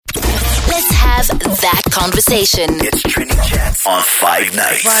have that conversation. It's Trending Chats on 5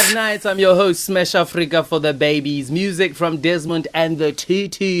 Nights. 5 Nights, I'm your host, Smash Afrika for the babies. Music from Desmond and the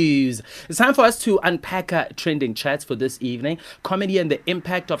Tutus. It's time for us to unpack Trending Chats for this evening. Comedy and the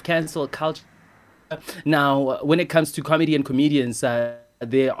impact of cancel culture. Now, when it comes to comedy and comedians, they're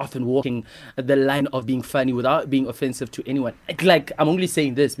often walking the line of being funny without being offensive to anyone. Like, I'm only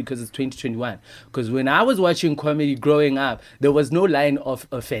saying this because it's 2021. Because when I was watching comedy growing up, there was no line of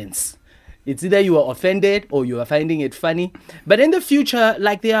offense. It's either you are offended or you are finding it funny. But in the future,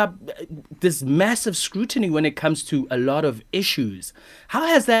 like, there are this massive scrutiny when it comes to a lot of issues. How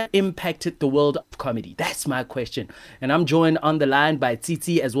has that impacted the world of comedy? That's my question. And I'm joined on the line by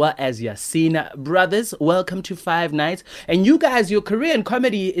Tsitsi as well as Yaseen. Brothers, welcome to 5 Nights. And you guys, your career in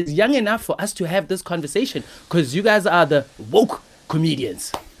comedy is young enough for us to have this conversation because you guys are the woke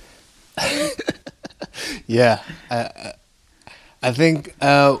comedians. Yeah. I think,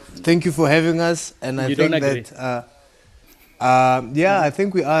 thank you for having us. And I think that, I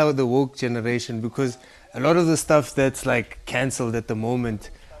think we are the woke generation because a lot of the stuff that's like cancelled at the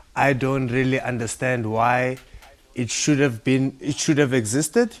moment, I don't really understand why it should have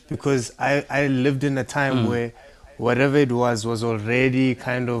existed, because I lived in a time where whatever it was already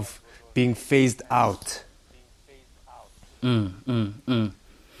kind of being phased out.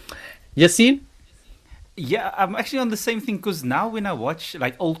 Yaseen? Yeah, I'm actually on the same thing, because now when I watch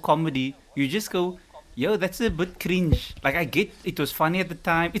like old comedy, you just go, yo, that's a bit cringe. Like, I get it was funny at the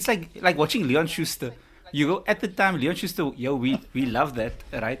time. It's like watching Leon Schuster. You go, at the time, Leon Schuster, yo, we love that,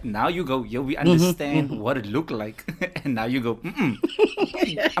 right? Now you go, yo, we understand what it looked like. And now you go,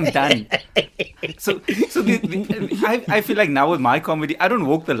 I'm done. So I feel like now with my comedy, I don't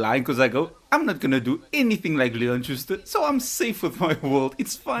walk the line because I go, I'm not going to do anything like Leon Schuster. So I'm safe with my world.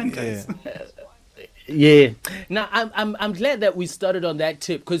 It's fine, guys. Yeah. Now, I'm glad that we started on that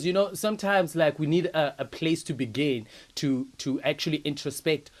tip because, you know, sometimes like we need a place to begin to actually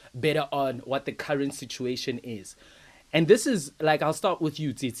introspect better on what the current situation is. And this is like, I'll start with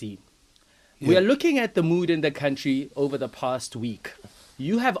you, Tsitsi. Yeah. We are looking at the mood in the country over the past week.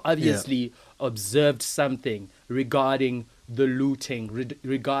 You have obviously observed something regarding the looting,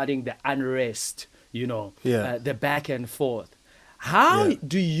 regarding the unrest, you know, the back and forth. How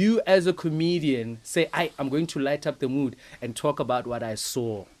do you as a comedian say, I'm going to light up the mood and talk about what I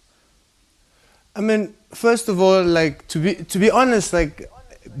saw? I mean, first of all, like, to be honest, like,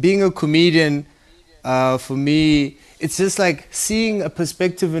 being a comedian, for me, it's just like seeing a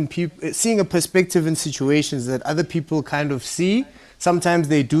perspective in situations that other people kind of see. Sometimes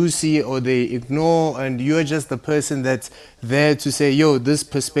they do see or they ignore, and you're just the person that's there to say, yo, this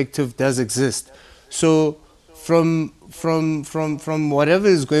perspective does exist. So from whatever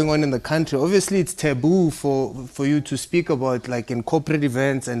is going on in the country, obviously it's taboo for you to speak about, like, in corporate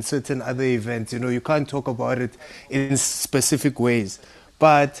events and certain other events. You know, you can't talk about it in specific ways,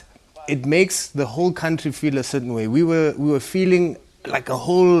 but it makes the whole country feel a certain way. We were feeling like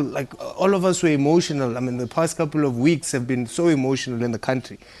all of us were emotional. I mean, the past couple of weeks have been so emotional in the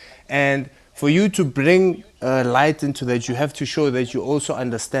country, and for you to bring light into that, you have to show that you also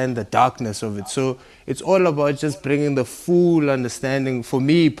understand the darkness of it. So it's all about just bringing the full understanding. For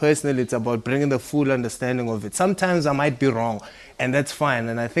me personally, it's about bringing the full understanding of it. Sometimes I might be wrong, and that's fine.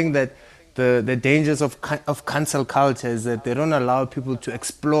 And I think that the dangers of cancel culture is that they don't allow people to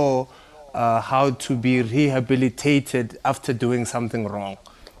explore how to be rehabilitated after doing something wrong.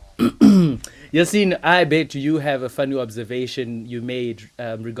 Yaseen, I bet you have a funny observation you made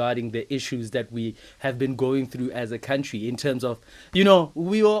regarding the issues that we have been going through as a country in terms of, you know,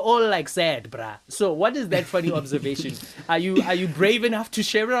 we were all like sad, bruh. So what is that funny observation? Are you brave enough to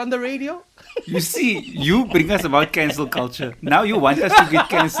share it on the radio? You see, you bring us about cancel culture. Now you want us to get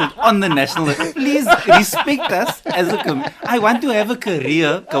cancelled on the national level. Please respect us as a I want to have a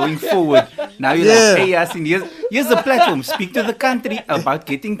career going forward. Now you're like, hey Yaseen, here's the platform. Speak to the country about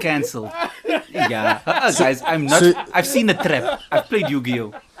getting cancelled. Yeah, guys, I've seen a trap. I've played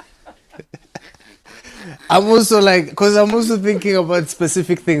Yu-Gi-Oh! I'm also like, because I'm also thinking about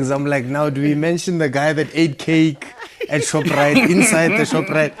specific things. I'm like, now do we mention the guy that ate cake at ShopRite, inside the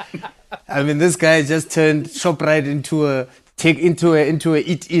ShopRite? I mean, this guy just turned ShopRite into a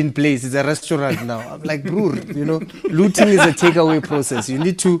eat-in place. It's a restaurant now. I'm like, bro, you know, looting is a takeaway process. You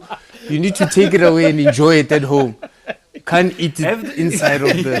need to take it away and enjoy it at home. Can't eat it inside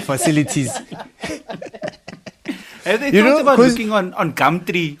of the facilities. Have they thought about looking on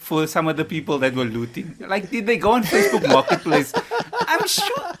Gumtree for some of the people that were looting? Like, did they go on Facebook Marketplace? I'm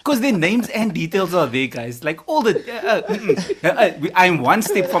sure, because their names and details are there, guys. Like, all the... I'm one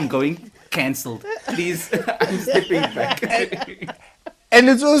step from going cancelled. Please, I'm stepping back. And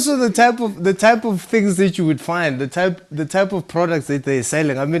it's also the type of things that you would find, the type of products that they're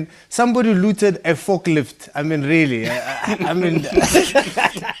selling. I mean, somebody looted a forklift. I mean, really. I mean,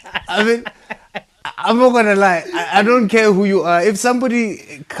 I'm not gonna lie. I don't care who you are. If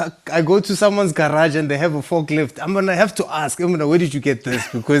I go to someone's garage and they have a forklift, I'm gonna have to ask, where did you get this?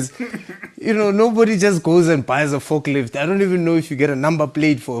 Because, nobody just goes and buys a forklift. I don't even know if you get a number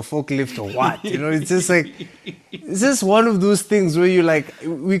plate for a forklift or what. It's just like, it's just one of those things where you're like,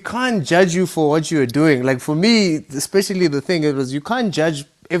 we can't judge you for what you're doing. Like for me, especially the thing was, you can't judge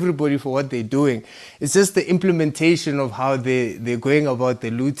everybody for what they're doing. It's just the implementation of how they're going about their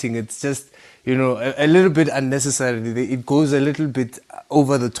looting. It's just, a little bit unnecessary. It goes a little bit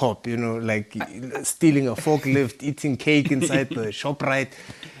over the top, like stealing a forklift, eating cake inside the shop, right?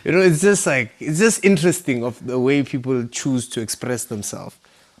 It's just interesting of the way people choose to express themselves.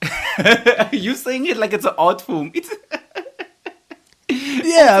 You're saying it like it's an art form. It's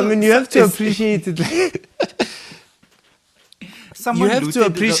yeah, I mean, you have to appreciate it. You have to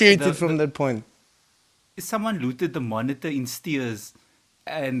appreciate it from that point. Someone looted the monitor in Steers.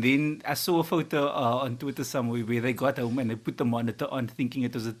 And then I saw a photo on Twitter somewhere where they got home and they put the monitor on thinking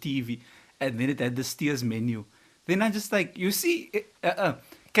it was a TV. And then it had the Steers menu. Then I just like, you see,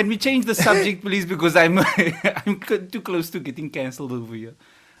 can we change the subject, please? Because I'm too close to getting cancelled over here.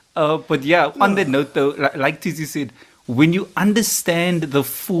 But yeah, on that note though, like Tsitsi said, when you understand the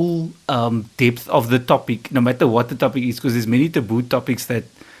full depth of the topic, no matter what the topic is, because there's many taboo topics that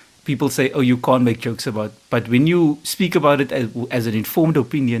people say, oh, you can't make jokes about. But when you speak about it as an informed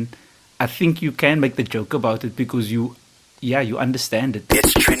opinion, I think you can make the joke about it because you understand it.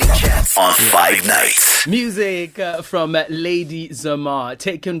 It's Trending Chats on 5 Nights. Music from Lady Zamar,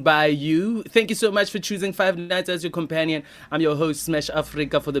 taken by you. Thank you so much for choosing 5 Nights as your companion. I'm your host, Smash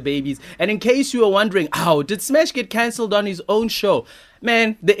Afrika for the babies. And in case you were wondering, how did Smash get cancelled on his own show?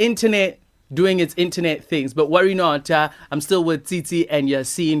 Man, the internet doing its internet things. But worry not, I'm still with Tsitsi and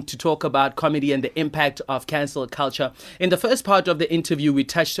Yaseen to talk about comedy and the impact of cancel culture. In the first part of the interview, we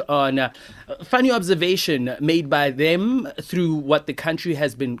touched on a funny observation made by them through what the country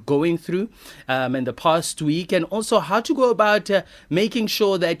has been going through in the past week, and also how to go about making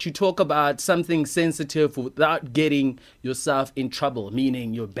sure that you talk about something sensitive without getting yourself in trouble,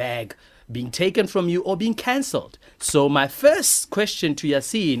 meaning your bag being taken from you or being cancelled. So my first question to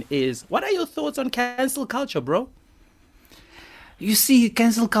Yaseen is, what are your thoughts on cancel culture, bro? You see,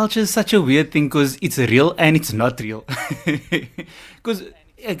 cancel culture is such a weird thing because it's real and it's not real. Because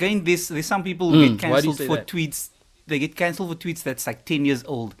again, there's some people who get cancelled for tweets. They get cancelled for tweets that's like 10 years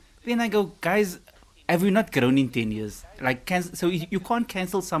old. Then I go, guys, have you not grown in 10 years? So you can't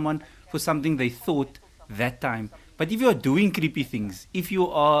cancel someone for something they thought that time. But if you are doing creepy things, if you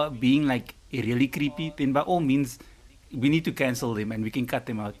are being like really creepy, then by all means, we need to cancel them and we can cut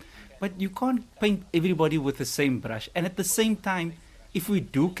them out. But you can't paint everybody with the same brush. And at the same time, if we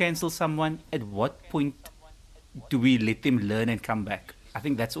do cancel someone, at what point do we let them learn and come back? I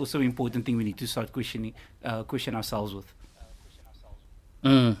think that's also an important thing we need to start question ourselves with.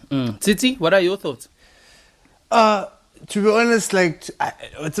 Tsitsi, what are your thoughts? To be honest,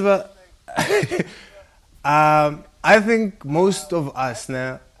 what's about... I think most of us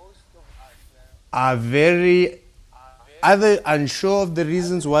now are very either unsure of the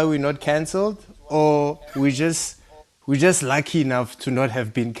reasons why we're not cancelled, or we're just lucky enough to not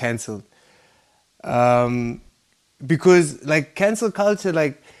have been cancelled. Because cancel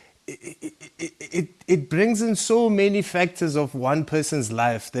culture, it brings in so many factors of one person's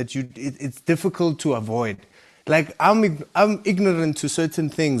life that it's difficult to avoid. I'm ignorant to certain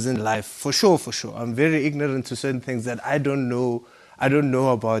things in life, for sure. I'm very ignorant to certain things that I don't know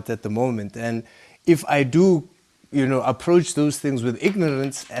about at the moment. And if I do, approach those things with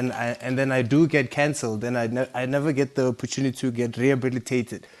ignorance, and then I do get cancelled, then I never get the opportunity to get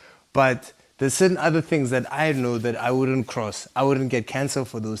rehabilitated. But there's certain other things that I know that I wouldn't cross. I wouldn't get cancelled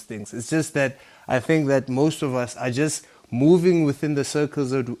for those things. It's just that I think that most of us are just moving within the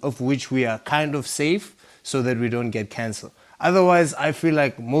circles of which we are kind of safe, so that we don't get cancelled. Otherwise, I feel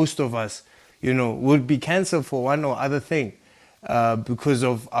like most of us, would be cancelled for one or other thing because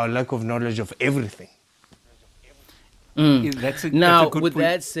of our lack of knowledge of everything. That's a good with point.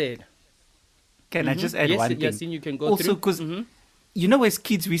 that said... Can I just add one thing? Yaseen, you can go also, because, as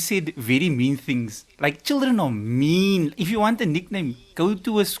kids, we said very mean things. Like, children are mean. If you want a nickname, go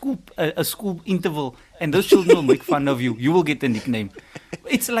to a school interval, and those children will make fun of you. You will get a nickname.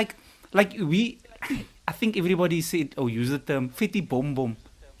 It's I think everybody said, use the term "fetty bom bom."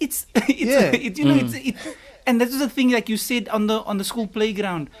 And that's the thing, like you said on the school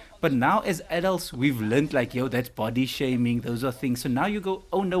playground, But now as adults, we've learned like, yo, that's body shaming. Those are things. So now you go,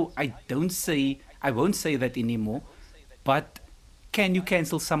 oh no, I won't say that anymore. But can you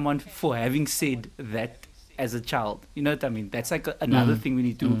cancel someone for having said that as a child? You know what I mean? That's like another thing we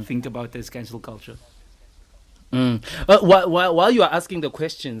need to think about as cancel culture. While you are asking the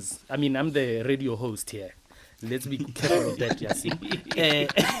questions, I mean, I'm the radio host here. Let's be careful with that, Yaseen.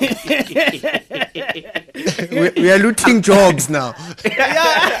 We are looting jobs now.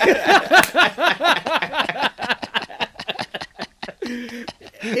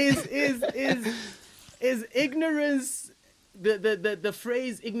 Is ignorance, the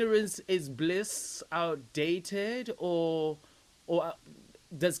phrase ignorance is bliss outdated, or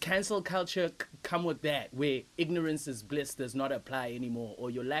does cancel culture come with that, where ignorance is bliss does not apply anymore, or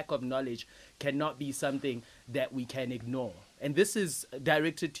your lack of knowledge cannot be something that we can ignore? And this is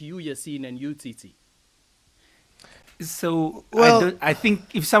directed to you, Yaseen, and you, Tsitsi. So, Well- I think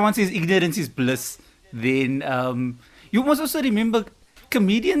if someone says ignorance is bliss, then you must also remember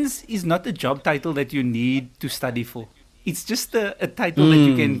comedians is not a job title that you need to study for. It's just a title that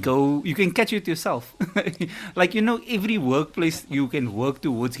you can catch it yourself. Like, every workplace you can work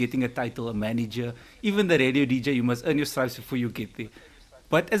towards getting a title, a manager, even the radio DJ, you must earn your stripes before you get there.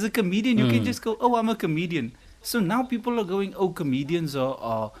 But as a comedian, you can just go, oh, I'm a comedian. So now people are going, oh, comedians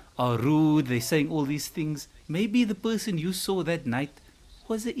are rude, they're saying all these things. Maybe the person you saw that night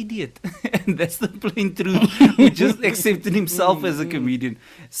was an idiot. And that's the plain truth. Who just accepted himself as a comedian.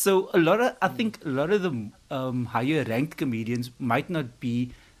 So I think a lot of the higher ranked comedians might not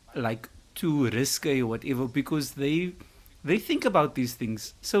be like too risky or whatever, because they think about these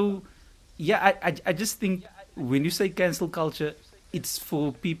things. So yeah, I just think when you say cancel culture, it's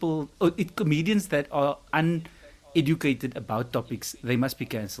for people, comedians that are uneducated about topics. They must be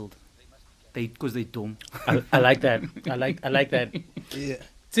cancelled. Because they dumb. I like that. I like that. Yeah.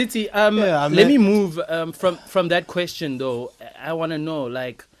 Tsitsi, Yeah, let me move from that question though. I want to know,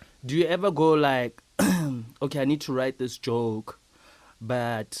 like, do you ever go like, okay, I need to write this joke,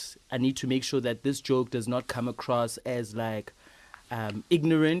 but I need to make sure that this joke does not come across as like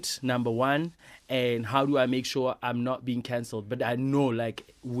ignorant, number one, and how do I make sure I'm not being cancelled? But I know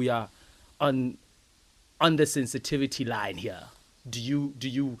like we are on the sensitivity line here. Do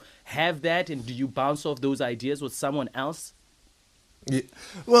you have that, and do you bounce off those ideas with someone else? Yeah.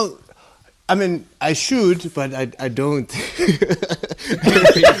 Well, I mean, I should, but I don't.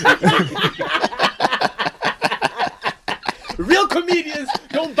 Real comedians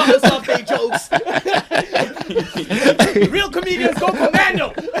don't bounce off their jokes. Real comedians go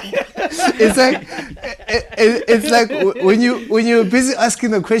commando. It's like when you were busy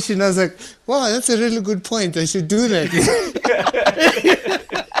asking the question, I was like, wow, that's a really good point. I should do that.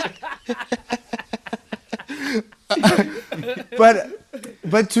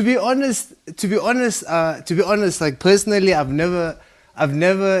 But to be honest, like personally, I've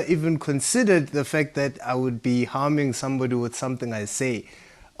never even considered the fact that I would be harming somebody with something I say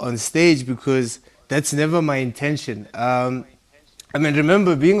on stage, because that's never my intention. I mean,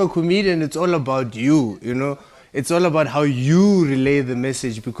 remember, being a comedian, it's all about you, It's all about how you relay the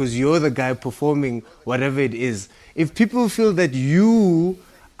message, because you're the guy performing whatever it is. If people feel that you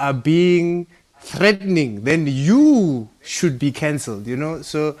are being threatening, then you should be cancelled,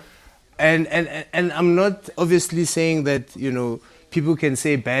 So, and I'm not obviously saying that, people can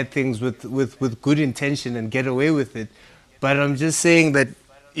say bad things with good intention and get away with it, but I'm just saying that,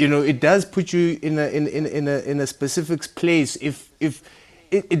 it does put you in a specific place. If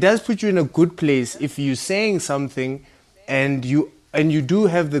it does put you in a good place if you're saying something and you do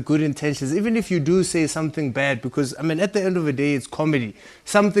have the good intentions, even if you do say something bad, because I mean, at the end of the day, it's comedy.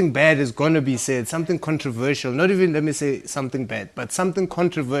 Something bad is gonna be said, something controversial. Not even, let me say something bad, but something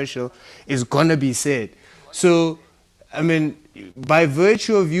controversial is gonna be said. So, I mean, by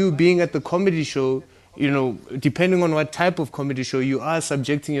virtue of you being at the comedy show, depending on what type of comedy show, you are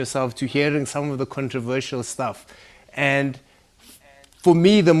subjecting yourself to hearing some of the controversial stuff. And for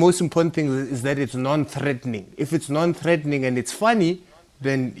me, the most important thing is that it's non-threatening. If it's non-threatening and it's funny,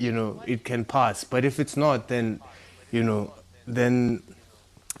 then, it can pass. But if it's not, then, then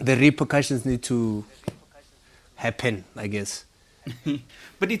the repercussions need to happen, I guess.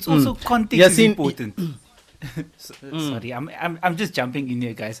 But it's also context is important. Sorry, I'm just jumping in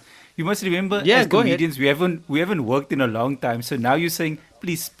here, guys. You must remember, as comedians, we haven't worked in a long time. So now you're saying,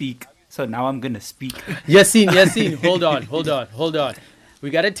 please speak. So now I'm gonna speak. Yaseen, hold on. We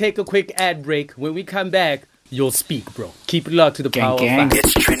gotta take a quick ad break. When we come back, You'll speak, bro. Keep it locked to the power Gang, of five.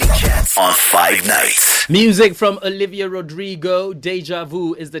 It's Trending Chats on 5 Nights. Music from Olivia Rodrigo. Deja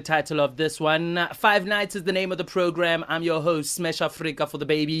Vu is the title of this one. 5 Nights is the name of the program. I'm your host, Smash Afrika for the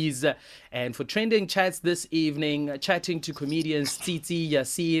babies. And for Trending Chats this evening, chatting to comedians Tsitsi,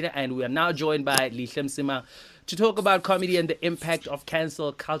 Yaseen, and we are now joined by Lihle Msimang to talk about comedy and the impact of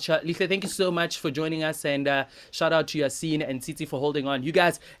cancel culture. Lihle, thank you so much for joining us, and shout out to Yaseen and Tsitsi for holding on. You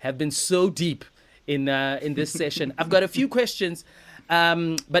guys have been so deep in this session. I've got a few questions,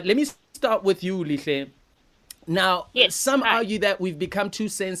 but let me start with you, Lihle. Now, Yes, some hi. argue that we've become too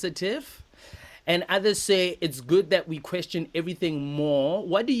sensitive, and others say it's good that we question everything more.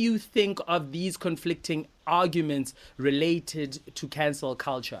 What do you think of these conflicting arguments related to cancel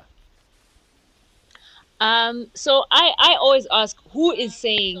culture? So I always ask, who is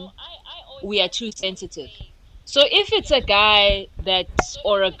saying we are too sensitive? So if it's a guy that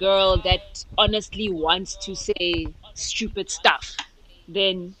or a girl that honestly wants to say stupid stuff,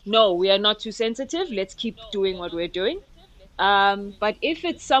 then no, we are not too sensitive. Let's keep doing what we're doing. But if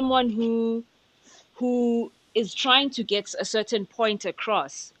it's someone who is trying to get a certain point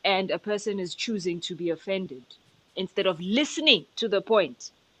across and a person is choosing to be offended instead of listening to the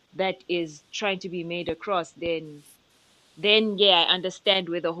point that is trying to be made across, then yeah, I understand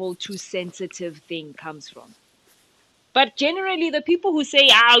where the whole too sensitive thing comes from. But generally, the people who say,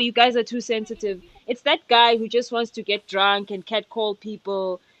 "Oh, you guys are too sensitive," it's that guy who just wants to get drunk and catcall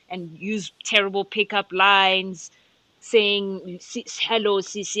people and use terrible pickup lines, saying, "Hello,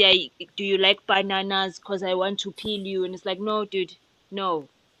 Sisi, do you like bananas? Because I want to peel you." And it's like, no, dude, no,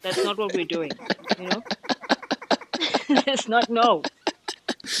 that's not what we're doing. You know, it's not no.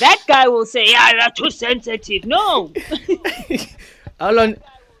 That guy will say, "Yeah, you're too sensitive." No, How long?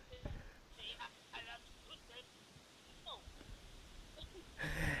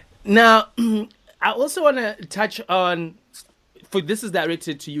 Now, I also want to touch on, for this is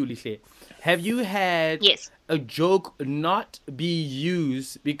directed to you, Lihle. Have you had Yes. a joke not be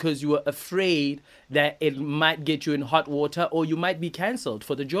used because you were afraid that it might get you in hot water or you might be cancelled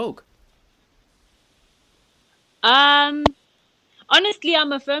for the joke? Honestly,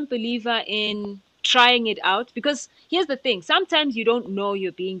 I'm a firm believer in trying it out, because here's the thing: sometimes you don't know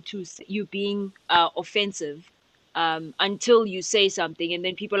you're being offensive until you say something, and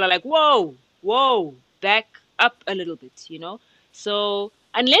then people are like, "Whoa, whoa, back up a little bit," you know. So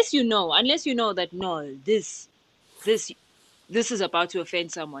unless you know that no, this this is about to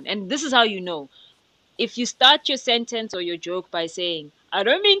offend someone, and this is how you know. If you start your sentence or your joke by saying, "I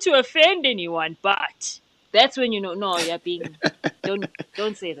don't mean to offend anyone, but," that's when you know, no, you're being,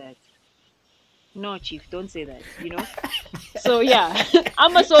 don't say that. No, chief, don't say that, you know? So yeah,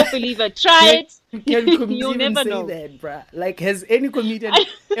 I'm a soul believer. Try it. Can comedians You'll even never say know. that, bruh? Like, has any comedian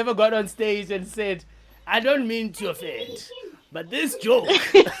ever got on stage and said, "I don't mean to offend, but this joke"?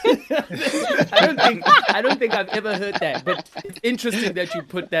 I don't think I've ever heard that, but it's interesting that you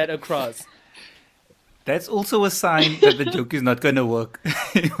put that across. That's also a sign that the joke is not going to work.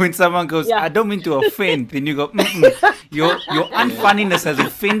 When someone goes, Yeah. "I don't mean to offend," then you go, "Mm-mm, your unfunniness has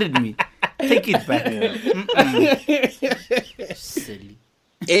offended me. Take it back." Silly.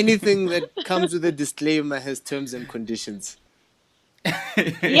 Anything that comes with a disclaimer has terms and conditions.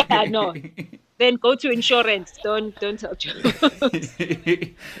 Yeah, no. Then go to insurance. Don't tell jokes.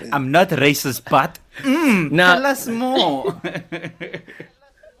 I'm not racist, but Now, tell us more.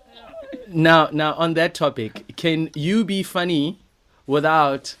 now, on that topic, can you be funny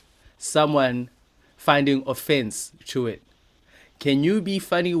without someone finding offense to it? Can you be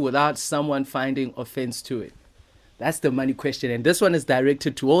funny without someone finding offense to it? That's the money question. And this one is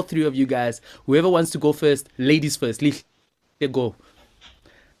directed to all three of you guys. Whoever wants to go first, ladies first. Go.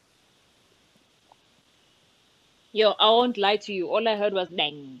 Yo, I won't lie to you. All I heard was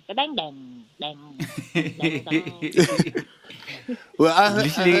bang, bang, bang, bang, bang, bang. Well, I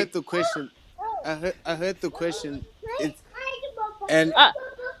Literally- heard the question. I heard the question. It's, and Ah,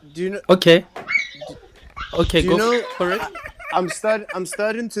 do you know? Okay, Do you go know? for it. I'm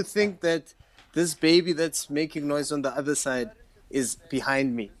starting to think that this baby that's making noise on the other side is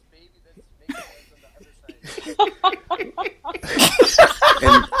behind me.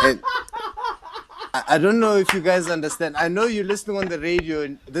 and I don't know if you guys understand. I know you're listening on the radio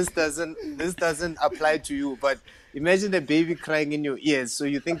and this doesn't apply to you, but imagine a baby crying in your ears, so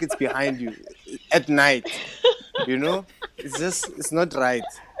you think it's behind you at night. You know? It's not right.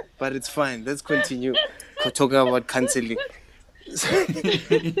 But it's fine. Let's continue talking about cancelling.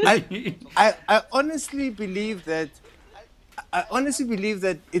 I honestly believe that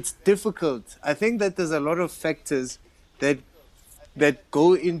it's difficult. I think that there's a lot of factors that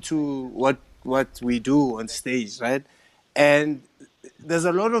go into what what we do on stage, right? And there's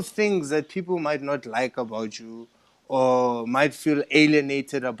a lot of things that people might not like about you or might feel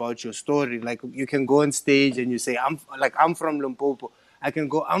alienated about your story. Like you can go on stage and you say, I'm from Limpopo. I can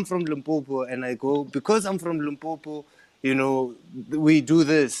go, I'm from Limpopo, and I go, because I'm from Limpopo, we do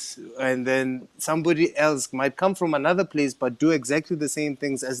this. And then somebody else might come from another place but do exactly the same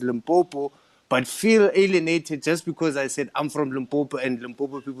things as Limpopo, but feel alienated just because I said I'm from Limpopo and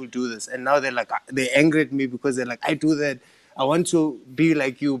Limpopo people do this. And now they're angry at me because they're like, I do that. I want to be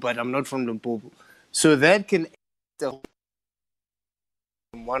like you, but I'm not from Limpopo. So that can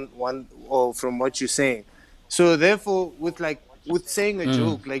one or from what you're saying. So therefore, with saying a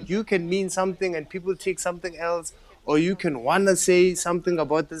joke, like you can mean something and people take something else, or you can wanna say something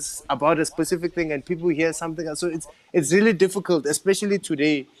about a specific thing and people hear something else. So it's really difficult, especially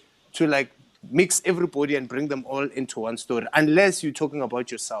today, to like mix everybody and bring them all into one story, unless you're talking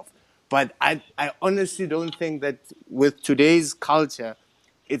about yourself. But I honestly don't think that with today's culture,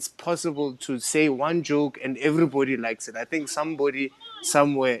 it's possible to say one joke and everybody likes it. I think somebody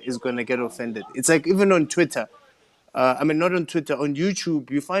somewhere is going to get offended. It's like even on Twitter. Not on Twitter, on YouTube,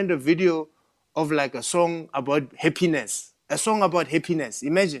 you find a video of like a song about happiness. A song about happiness,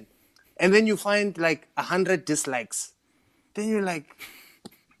 imagine. And then you find like 100 dislikes. Then you're like,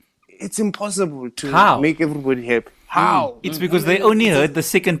 it's impossible to How? make everybody happy. How? It's because they only heard the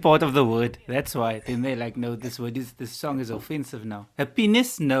second part of the word. That's why. Then they're like, no, this song is offensive now.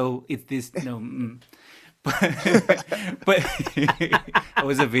 Happiness? No, it's this. No. But it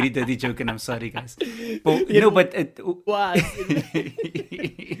was a very dirty joke, and I'm sorry, guys. But Why?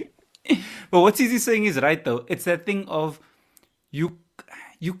 but what Tsitsi saying is right, though. It's that thing of you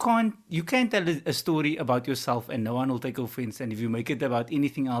can't tell a story about yourself and no one will take offense. And if you make it about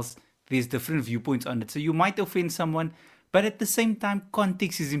anything else, there's different viewpoints on it. So you might offend someone, but at the same time,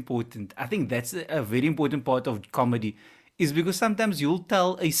 context is important. I think that's a very important part of comedy, is because sometimes you'll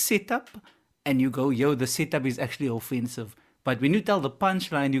tell a setup and you go, yo, the setup is actually offensive. But when you tell the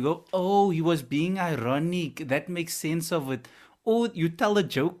punchline, you go, oh, he was being ironic. That makes sense of it. Or you tell a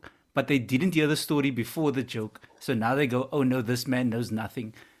joke, but they didn't hear the story before the joke. So now they go, oh no, this man knows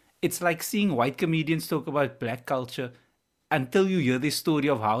nothing. It's like seeing white comedians talk about black culture. Until you hear the story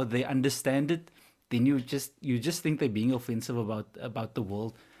of how they understand it, then you just think they're being offensive about the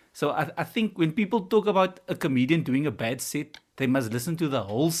world. So I think when people talk about a comedian doing a bad set, they must listen to the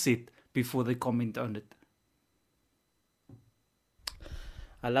whole set before they comment on it.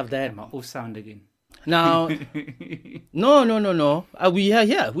 I love that. Am I off sound again? Now, no. We are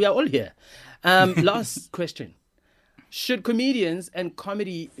here. We are all here. Last question. Should comedians and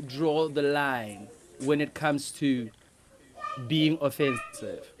comedy draw the line when it comes to being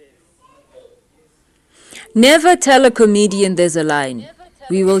offensive? Never tell a comedian there's a line.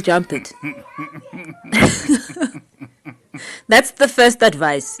 We will jump it. That's the first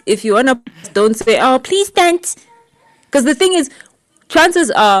advice. If you want to, don't say, oh, please dance. Because the thing is, chances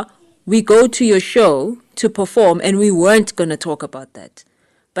are we go to your show to perform and we weren't going to talk about that.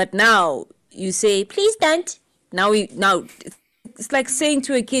 But now you say, please dance. Now it's like saying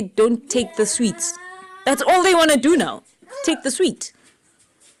to a kid, don't take the sweets. That's all they want to do now. Take the sweet.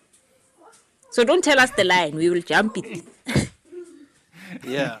 So don't tell us the line. We will jump it.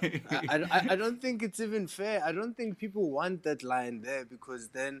 Yeah, I don't think it's even fair. I don't think people want that line there, because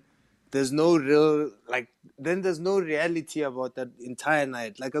then there's no there's no reality about that entire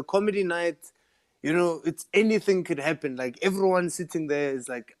night. Like a comedy night, it's anything could happen. Like everyone sitting there is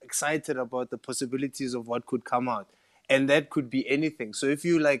like excited about the possibilities of what could come out, and that could be anything. So if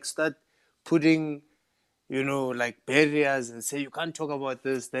you like start putting like barriers and say you can't talk about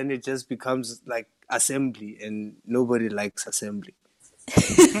this, then it just becomes like assembly, and nobody likes assembly.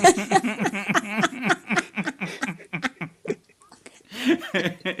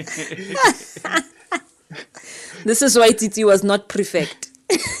 This is why Tsitsi was not prefect.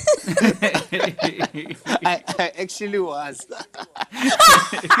 I actually was.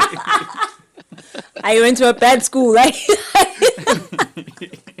 I went to a bad school, right?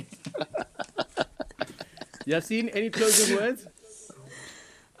 Yaseen, any closing words?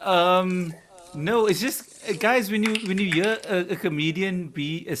 No, it's just guys, when you hear a comedian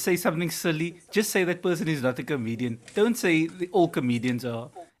say something silly, just say that person is not a comedian. Don't say all comedians are.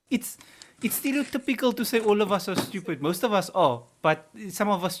 It's stereotypical to say all of us are stupid. Most of us are, but some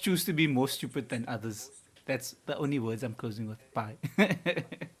of us choose to be more stupid than others. That's the only words I'm closing with. Bye.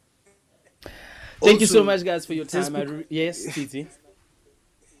 Thank you so much, guys, for your time. Yes, Tsitsi.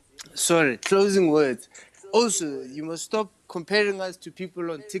 Sorry, closing words. Also, you must stop comparing us to people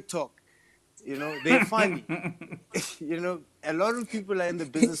on TikTok. They're funny. A lot of people are in the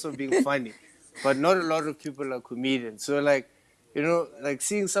business of being funny. but not a lot of people are comedians. So like, you know, like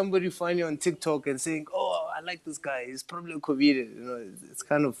seeing somebody funny on TikTok and saying, "Oh, I like this guy. He's probably a comedian." You know, it's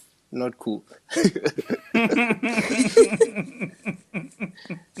kind of not cool.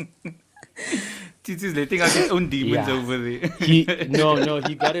 Tsitsi's letting out his own demons over there. He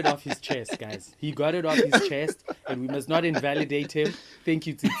got it off his chest, guys. He got it off his chest, and we must not invalidate him. Thank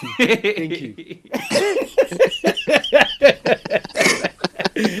you, Tsitsi. Thank you.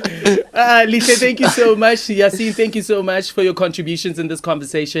 Lihle, thank you so much. Yaseen, thank you so much for your contributions in this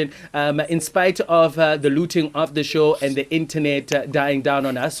conversation. In spite of the looting of the show and the internet dying down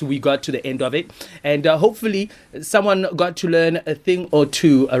on us, we got to the end of it. And hopefully someone got to learn a thing or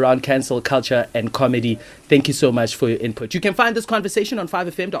two around cancel culture and comedy. Thank you so much for your input. You can find this conversation on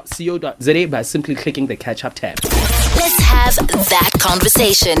 5fm.co.za by simply clicking the catch-up tab. Let's have that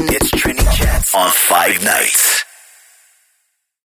conversation. It's Trending Chats on 5 Nights.